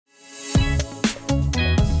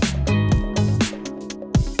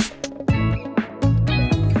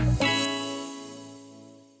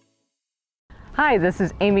Hi, this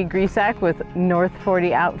is Amy Grisak with North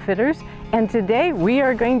 40 Outfitters, and today we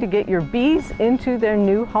are going to get your bees into their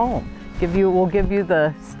new home. We'll give you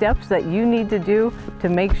the steps that you need to do to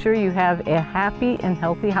make sure you have a happy and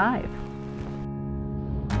healthy hive.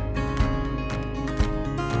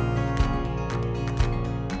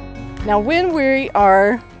 Now, when we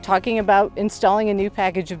are talking about installing a new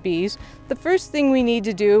package of bees, the first thing we need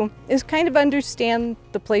to do is kind of understand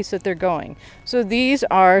the place that they're going. So these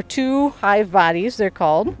are two hive bodies, they're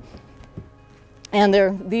called, and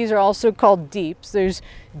these are also called deeps. There's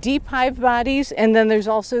deep hive bodies, and then there's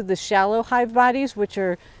also the shallow hive bodies, which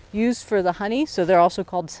are used for the honey, so they're also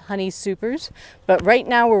called honey supers. But right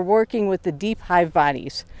now we're working with the deep hive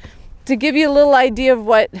bodies. To give you a little idea of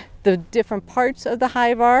what the different parts of the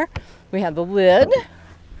hive are, we have the lid,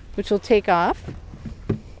 which we'll take off,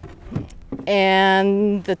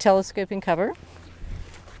 and the telescoping cover.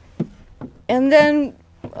 And then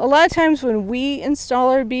a lot of times when we install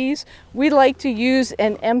our bees, we like to use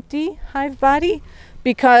an empty hive body,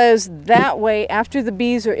 because that way, after the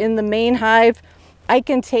bees are in the main hive, I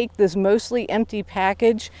can take this mostly empty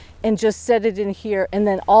package and just set it in here, and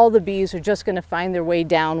then all the bees are just going to find their way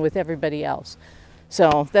down with everybody else.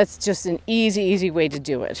 So that's just an easy way to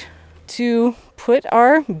do it. To put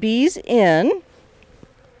our bees in,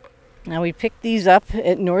 now we picked these up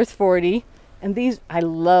at North 40, and these, I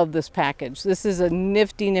love this package. This is a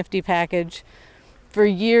nifty package. For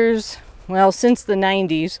years, well, since the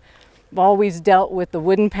 90s, I've always dealt with the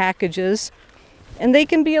wooden packages, and they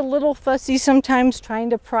can be a little fussy sometimes trying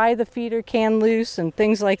to pry the feeder can loose and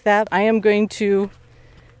things like that. I am going to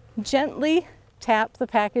gently tap the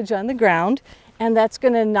package on the ground, and that's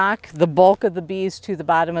going to knock the bulk of the bees to the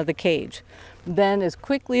bottom of the cage. Then, as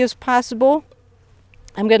quickly as possible,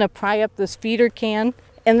 I'm going to pry up this feeder can,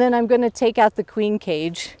 and then I'm going to take out the queen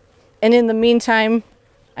cage. And in the meantime,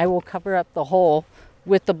 I will cover up the hole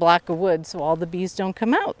with the block of wood so all the bees don't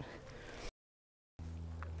come out.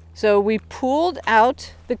 So we pulled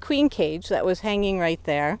out the queen cage that was hanging right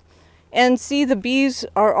there. And see, the bees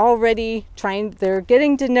are already they're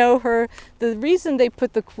getting to know her. The reason they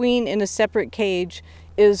put the queen in a separate cage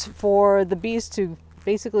is for the bees to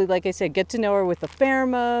basically, like I said, get to know her with the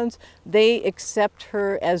pheromones. They accept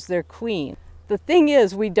her as their queen. The thing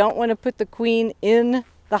is, we don't want to put the queen in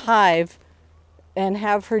the hive and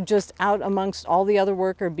have her just out amongst all the other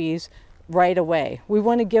worker bees right away. We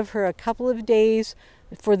want to give her a couple of days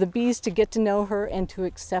for the bees to get to know her and to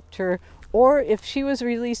accept her. Or if she was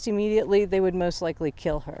released immediately, they would most likely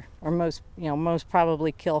kill her, or most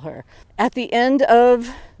probably kill her. At the end of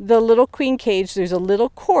the little queen cage, there's a little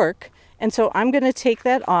cork, and so I'm going to take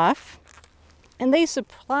that off. And they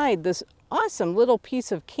supplied this awesome little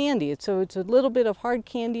piece of candy. So it's a little bit of hard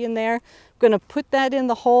candy in there. I'm going to put that in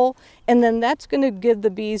the hole, and then that's going to give the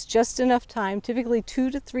bees just enough time, typically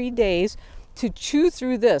 2 to 3 days, to chew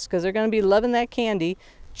through this, because they're going to be loving that candy,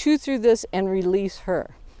 chew through this and release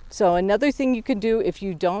her. So another thing you could do if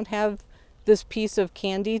you don't have this piece of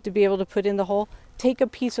candy to be able to put in the hole, take a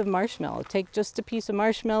piece of marshmallow. Take just a piece of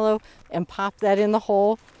marshmallow and pop that in the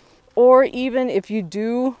hole. Or even if you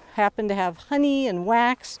do happen to have honey and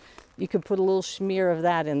wax, you could put a little smear of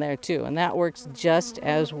that in there too, and that works just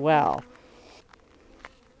as well.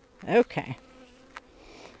 Okay.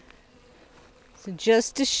 So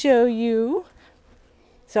just to show you,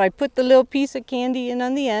 so I put the little piece of candy in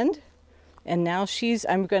on the end. And now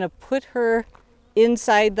I'm going to put her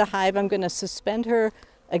inside the hive. I'm going to suspend her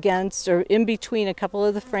against or in between a couple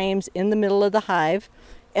of the frames in the middle of the hive.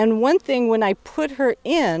 And one thing, when I put her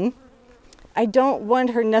in, I don't want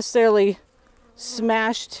her necessarily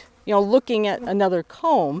smashed, looking at another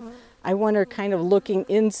comb. I want her kind of looking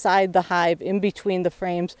inside the hive in between the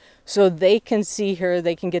frames so they can see her,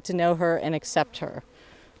 they can get to know her and accept her.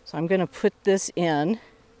 So I'm going to put this in.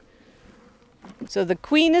 So the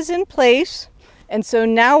queen is in place, and so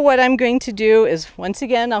now what I'm going to do is, once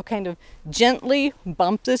again, I'll kind of gently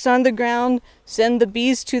bump this on the ground, send the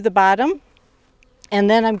bees to the bottom,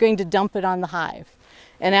 and then I'm going to dump it on the hive.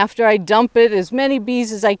 And after I dump it, as many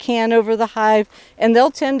bees as I can over the hive, and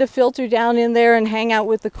they'll tend to filter down in there and hang out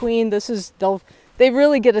with the queen. They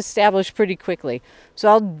really get established pretty quickly. So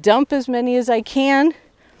I'll dump as many as I can,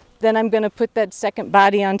 then I'm going to put that second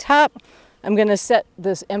body on top. I'm going to set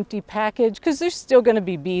this empty package because there's still going to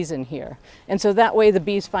be bees in here. And so that way the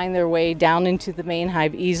bees find their way down into the main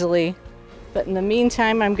hive easily. But in the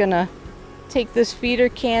meantime, I'm going to take this feeder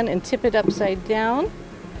can and tip it upside down.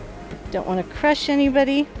 Don't want to crush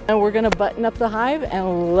anybody. And we're going to button up the hive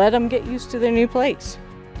and let them get used to their new place.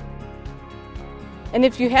 And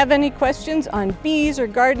if you have any questions on bees or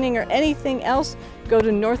gardening or anything else, go to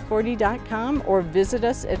north40.com or visit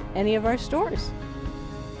us at any of our stores.